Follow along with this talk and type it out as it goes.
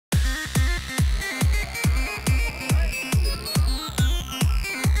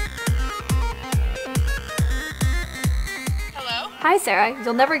Hi, Sarah.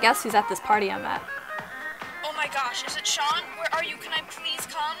 You'll never guess who's at this party I'm at. Oh my gosh, is it Sean? Where are you? Can I please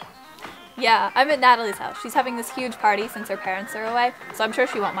come? Yeah, I'm at Natalie's house. She's having this huge party since her parents are away, so I'm sure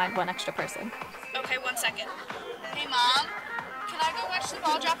she won't mind one extra person. Okay, 1 second. Hey, Mom. Can I go watch the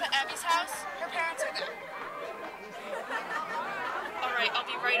ball drop at Abby's house? Her parents are there. Alright, I'll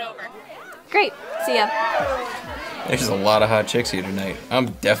be right over. Great. See ya. There's a lot of hot chicks here tonight.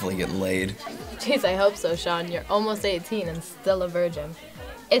 I'm definitely getting laid. Jeez, I hope so, Sean. You're almost 18 and still a virgin.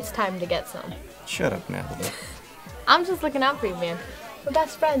 It's time to get some. Shut up, Natalie. I'm just looking out for you, man. We're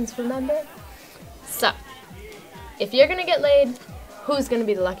best friends, remember? So, if you're gonna get laid, who's gonna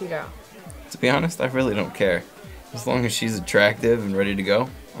be the lucky girl? To be honest, I really don't care. As long as she's attractive and ready to go,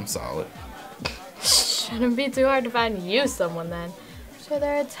 I'm solid. Shouldn't be too hard to find you someone then. I'm sure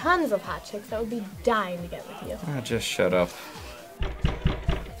there are tons of hot chicks that would be dying to get with you. Just shut up.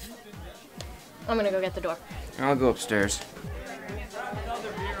 I'm gonna go get the door. I'll go upstairs.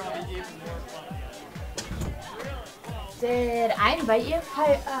 Did I invite you?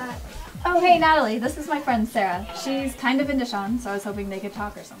 Hi, oh hey Natalie, this is my friend Sarah. She's kind of into Sean, so I was hoping they could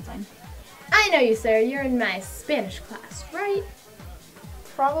talk or something. I know you, Sarah. You're in my Spanish class, right?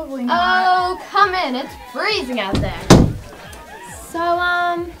 Probably not. Oh, come in. It's freezing out there. So,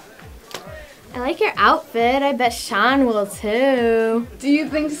 I like your outfit. I bet Sean will too. Do you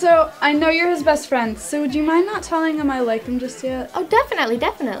think so? I know you're his best friend, so would you mind not telling him I like him just yet? Oh, definitely.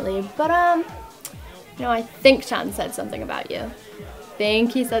 But, you know, I think Sean said something about you. I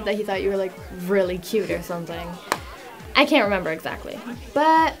think he said that he thought you were, like, really cute or something. I can't remember exactly.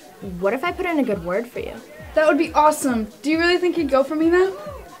 But what if I put in a good word for you? That would be awesome. Do you really think he'd go for me then?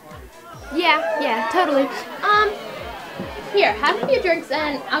 Yeah, totally. Here, have a few drinks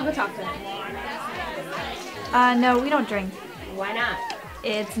and I'll go talk to him. No, we don't drink. Why not?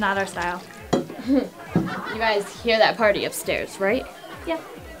 It's not our style. You guys hear that party upstairs, right? Yeah.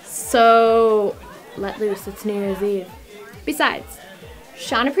 So, let loose. It's New Year's Eve. Besides,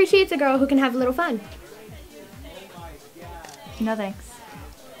 Sean appreciates a girl who can have a little fun. No thanks.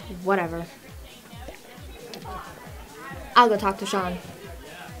 Whatever. I'll go talk to Sean.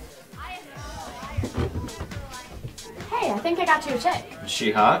 Hey, I think I got you a chick. Is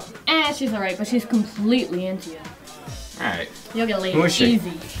she hot? She's alright, but she's completely into you. Alright. You'll get laid Who is she?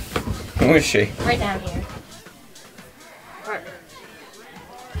 easy. Who is she? Right down here.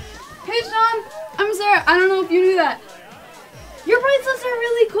 Hey, Sean. I'm Sarah. I don't know if you knew that. Your braids are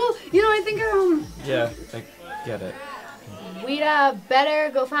really cool. You know, I think Yeah, I get it. We'd better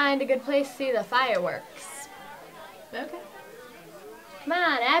go find a good place to see the fireworks. Okay. Come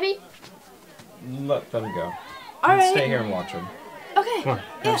on, Abby. Let them go. All right. Stay here and watch them. Okay. Come on,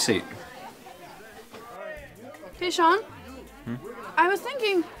 have a seat. Hey, Sean. I was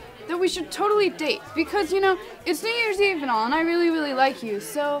thinking that we should totally date because, you know, it's New Year's Eve and all, and I really, really like you,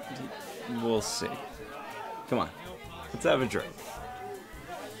 so... We'll see. Come on, let's have a drink.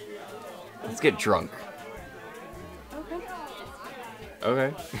 Let's get drunk.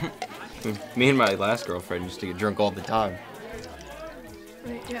 Okay. Me and my last girlfriend used to get drunk all the time.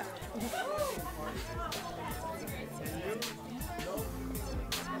 Right, yeah.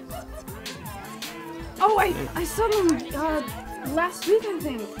 Oh, I saw them last week, I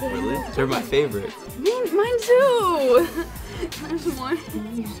think. Really? They're my favorite. Mine too. There's more.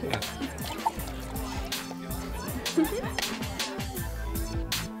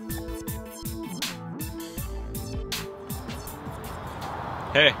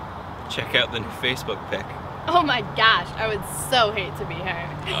 Hey, check out the new Facebook pic. Oh my gosh, I would so hate to be her.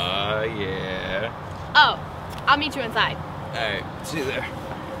 Yeah. Oh, I'll meet you inside. Alright, see you there.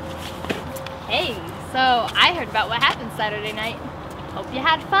 Hey, so I heard about what happened Saturday night. Hope you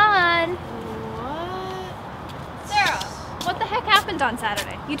had fun. What? Sarah, what the heck happened on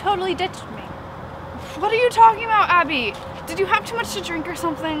Saturday? You totally ditched me. What are you talking about, Abby? Did you have too much to drink or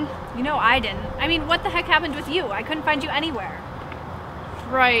something? You know I didn't. I mean, what the heck happened with you? I couldn't find you anywhere.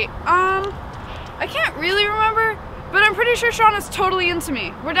 Right. I can't really remember, but I'm pretty sure Sean is totally into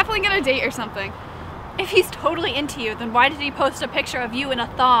me. We're definitely gonna date or something. If he's totally into you, then why did he post a picture of you in a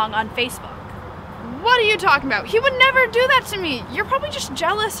thong on Facebook? What are you talking about? He would never do that to me. You're probably just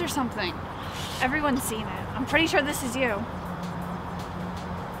jealous or something. Everyone's seen it. I'm pretty sure this is you.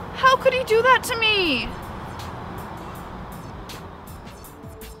 How could he do that to me?